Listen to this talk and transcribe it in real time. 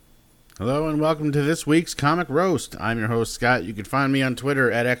Hello and welcome to this week's Comic Roast. I'm your host, Scott. You can find me on Twitter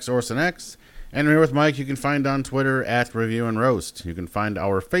at XOrsonX. And I'm here with Mike. You can find on Twitter at Review and Roast. You can find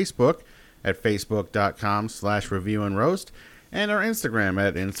our Facebook at facebook.com/Review and Roast. And our Instagram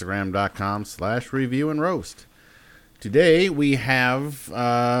at instagram.com/Review and Roast. Today we have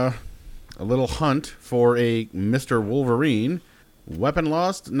a little hunt for a Mr. Wolverine. Weapon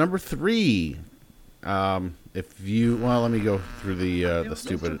Lost number 3. Let me go through the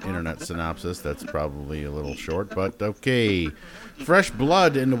stupid internet synopsis. That's probably a little short, but okay. Fresh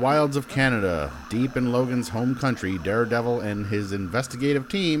blood in the wilds of Canada. Deep in Logan's home country, Daredevil and his investigative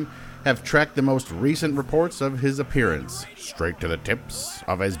team have tracked the most recent reports of his appearance, straight to the tips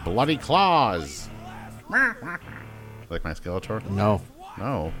of his bloody claws. Like my Skeletor? No.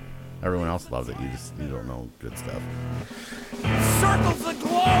 Everyone else loves it. You don't know good stuff. Circles the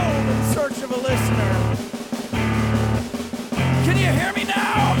globe in search of a listener. Can you hear me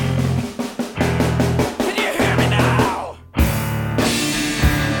now? Can you hear me now?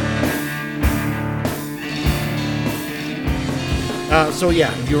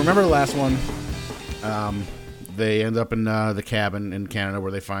 If you remember the last one, they end up in the cabin in Canada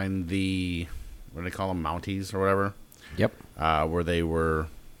where they find what do they call them, Mounties or whatever? Yep. Where they were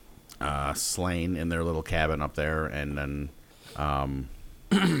slain in their little cabin up there, and then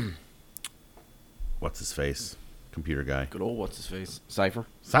what's his face? Computer guy. Good old what's his face? Cypher.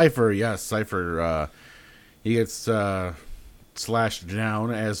 Yes, Cypher. He gets slashed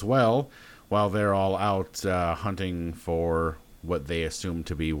down as well while they're all out hunting for what they assume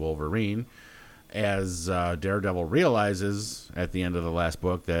to be Wolverine. As Daredevil realizes at the end of the last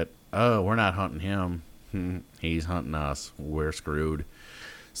book that, we're not hunting him. He's hunting us. We're screwed.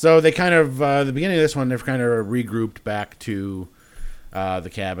 So they kind of, the beginning of this one, they've kind of regrouped back to the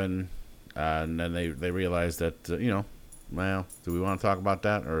cabin. And then they realize that, do we want to talk about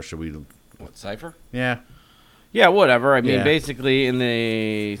that? Or should we? What, Cypher? Yeah. Yeah, whatever. I mean, Yeah. basically, in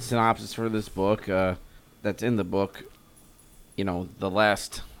the synopsis for this book, that's in the book, the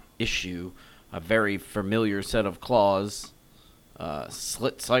last issue, a very familiar set of claws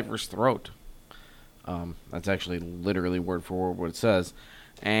slit Cypher's throat. That's actually literally word for word what it says.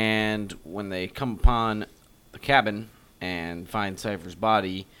 And when they come upon the cabin and find Cypher's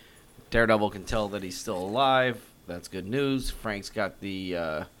body, Daredevil can tell that he's still alive. That's good news. Frank's got the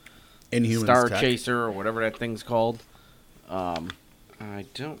Inhumans Star tech. Chaser or whatever that thing's called. I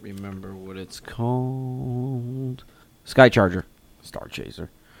don't remember what it's called. Sky Charger. Star Chaser.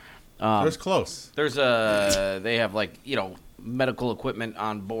 It was close. They have medical equipment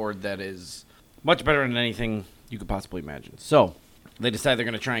on board that is much better than anything you could possibly imagine. So they decide they're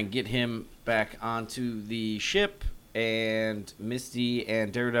going to try and get him back onto the ship, and Misty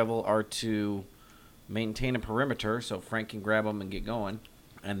and Daredevil are to maintain a perimeter so Frank can grab him and get going,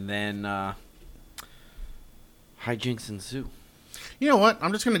 and then hijinks ensue. You know what?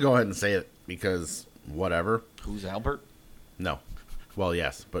 I'm just going to go ahead and say it because whatever. Who's Albert? No. Well,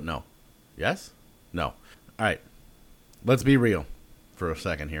 yes, but no. Yes? No. All right. Let's be real for a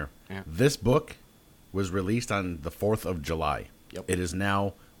second here. Yeah. This book was released on the 4th of July. Yep. It is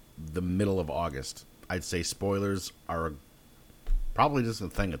now the middle of August. I'd say spoilers are probably just a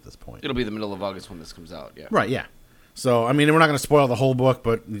thing at this point. It'll be the middle of August when this comes out, yeah. Right, yeah. So, I mean, we're not going to spoil the whole book,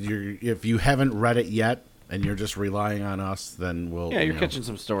 but if you haven't read it yet and you're just relying on us, then we'll... Yeah, you're catching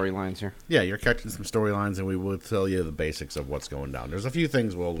some storylines here. Yeah, you're catching some storylines, and we will tell you the basics of what's going down. There's a few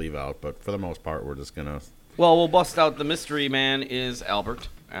things we'll leave out, but for the most part, we're just going to... Well, we'll bust out the mystery man is Albert,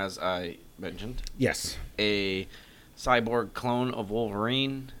 as I mentioned. Yes. A cyborg clone of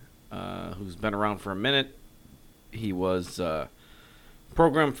Wolverine, who's been around for a minute. He was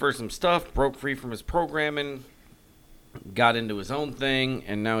programmed for some stuff, broke free from his programming, got into his own thing,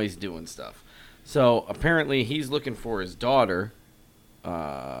 and now he's doing stuff. So apparently he's looking for his daughter, Elise,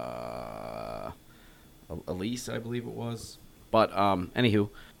 I believe it was. But anywho,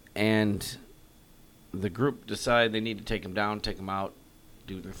 and the group decide they need to take him down, take him out,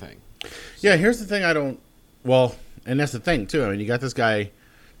 do their thing. Yeah, here's the thing I don't... Well, and that's the thing, too. I mean, you got this guy,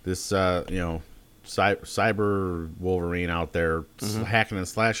 cyber Wolverine out there hacking and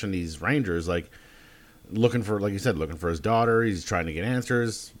slashing these Rangers, looking for, like you said, looking for his daughter. He's trying to get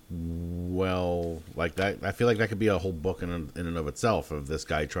answers. Well, like that, I feel like that could be a whole book in and of itself, of this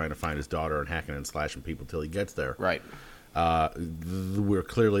guy trying to find his daughter and hacking and slashing people till he gets there. Right. We're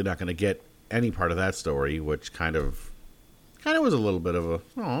clearly not going to get any part of that story, which kind of was a little bit of a...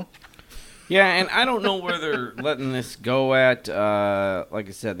 Oh. Yeah, and I don't know where they're letting this go at. Like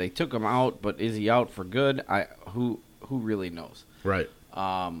I said, they took him out, but is he out for good? Who really knows? Right.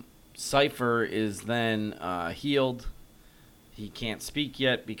 Cypher is then healed. he can't speak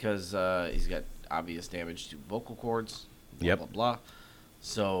yet because he's got obvious damage to vocal cords. Blah, Yep. blah, blah.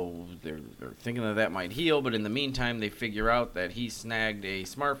 So they're thinking that might heal, but in the meantime, they figure out that he snagged a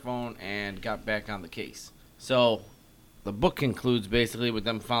smartphone and got back on the case. So the book concludes basically with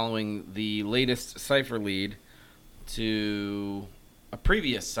them following the latest cipher lead to a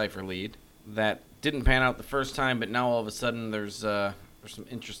previous cipher lead that didn't pan out the first time, but now all of a sudden there's some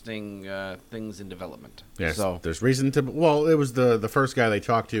interesting things in development. Yes, So there's reason to. Well, it was the first guy they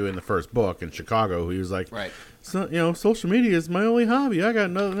talked to in the first book in Chicago. He was like, right. So, social media is my only hobby. I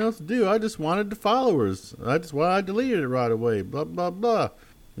got nothing else to do. I just wanted the followers. I deleted it right away. Blah blah blah.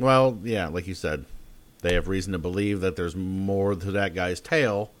 Well, yeah, like you said, they have reason to believe that there's more to that guy's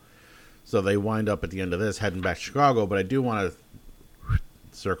tale. So they wind up at the end of this heading back to Chicago. But I do want to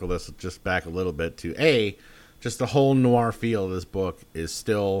circle this just back a little bit to just the whole noir feel of this book is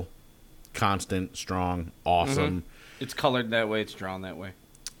still constant, strong, awesome. It's colored that way. It's drawn that way.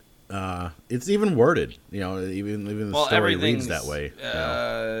 It's even worded, even the story reads that way.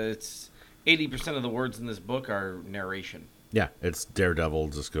 It's 80% of the words in this book are narration. Yeah, it's Daredevil,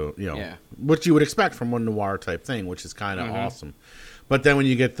 just go, Yeah. what you would expect from one noir type thing, which is kind of awesome. But then when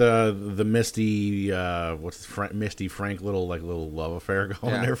you get the Misty, Misty Frank little love affair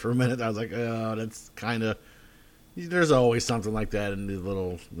going there for a minute, I was like, oh, that's kind of. There's always something like that in these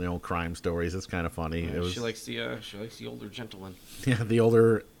little, crime stories. It's kind of funny. Yeah, she likes the older gentleman. Yeah, the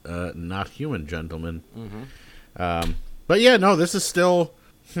older, not human gentleman. Mm-hmm. But yeah, no, this is still.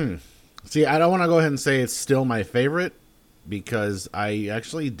 See, I don't want to go ahead and say it's still my favorite because I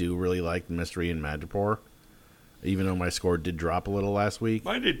actually do really like Mystery in Madripoor, even though my score did drop a little last week.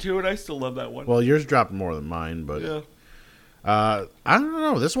 Mine did too, and I still love that one. Well, yours dropped more than mine, but yeah. I don't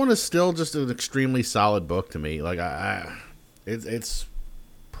know. This one is still just an extremely solid book to me. Like it's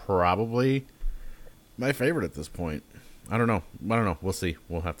probably my favorite at this point. I don't know. We'll see.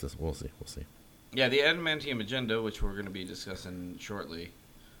 We'll see. Yeah, the Adamantium Agenda, which we're going to be discussing shortly,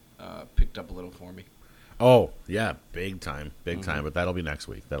 picked up a little for me. Oh yeah, big time. But that'll be next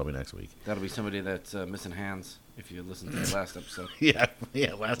week. That'll be somebody that's missing hands. If you listen to the last episode. yeah.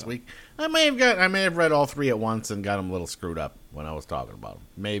 Last week, I may have read all three at once and got them a little screwed up when I was talking about them.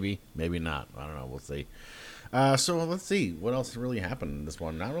 Maybe not. I don't know. We'll see. So let's see what else really happened in this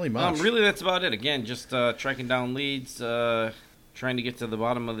one. Not really much. Really, that's about it. Again, just tracking down leads, trying to get to the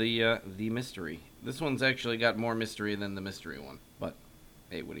bottom of the mystery. This one's actually got more mystery than the mystery one. But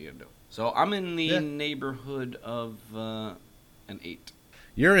hey, what are you gonna do? So I'm in the neighborhood of an 8.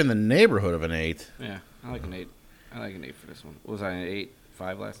 You're in the neighborhood of an 8. Yeah, I like an 8. I like an 8 for this one. What was I, an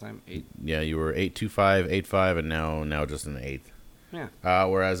 8.5 last time? 8? Yeah, you were 8.25, 8.5, and now just an 8. Yeah.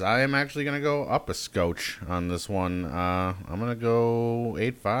 Whereas I am actually going to go up a scotch on this one. I'm going to go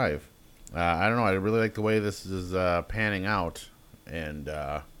 8.5. I don't know. I really like the way this is panning out. And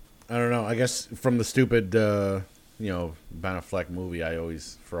I don't know. I guess from the stupid, Ben Affleck movie, I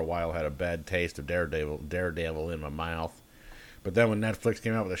always, for a while, had a bad taste of Daredevil in my mouth. But then when Netflix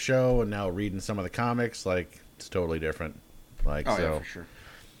came out with a show and now reading some of the comics, it's totally different. Yeah, for sure.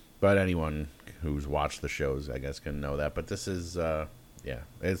 But anyone who's watched the shows, I guess, can know that. But this is,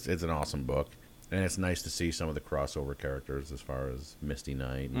 it's an awesome book. And it's nice to see some of the crossover characters as far as Misty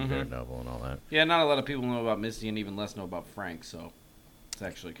Knight and Daredevil and all that. Yeah, not a lot of people know about Misty and even less know about Frank, so it's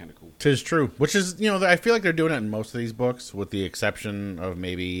actually kind of cool. 'Tis true. Which is, I feel like they're doing it in most of these books, with the exception of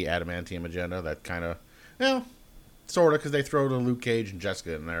maybe Adamantium Agenda. That kind of, sort of, because they throw the Luke Cage and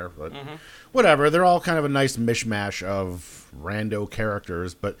Jessica in there. But whatever. They're all kind of a nice mishmash of rando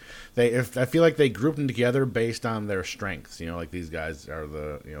characters. But I feel like they group them together based on their strengths. Like these guys are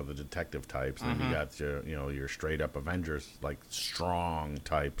the detective types. And then you got your straight up Avengers, like strong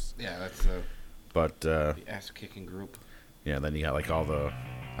types. Yeah, that's the ass-kicking group. Yeah, then you got like all the,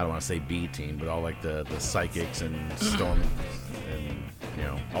 I don't want to say B team, but all like the psychics and Storm and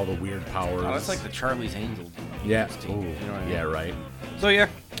all the weird powers. Oh, that's like the Charlie's Angels. Yeah. Team, Ooh, yeah, right. So yeah.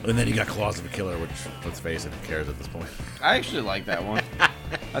 And then you got Claws of a Killer, which, let's face it, who cares at this point? I actually like that one.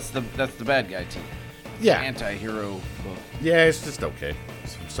 That's the bad guy team. Yeah. Anti-hero book. Yeah, it's just okay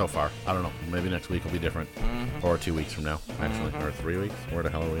so far. I don't know. Maybe next week will be different, or 2 weeks from now, actually, or 3 weeks. Where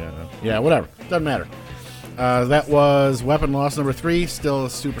the hell are we at now? Yeah, whatever. Doesn't matter. That was Weapon Loss number 3. Still a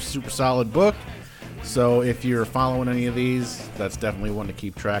super, super solid book. So if you're following any of these, that's definitely one to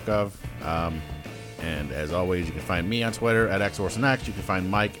keep track of. And as always, you can find me on Twitter at XOrsonX. You can find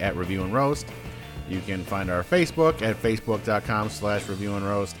Mike at Review and Roast. You can find our Facebook at facebook.com/Review and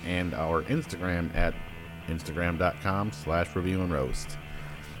Roast, and our Instagram at instagram.com/Review and Roast.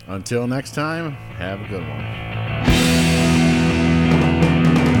 Until next time, have a good one.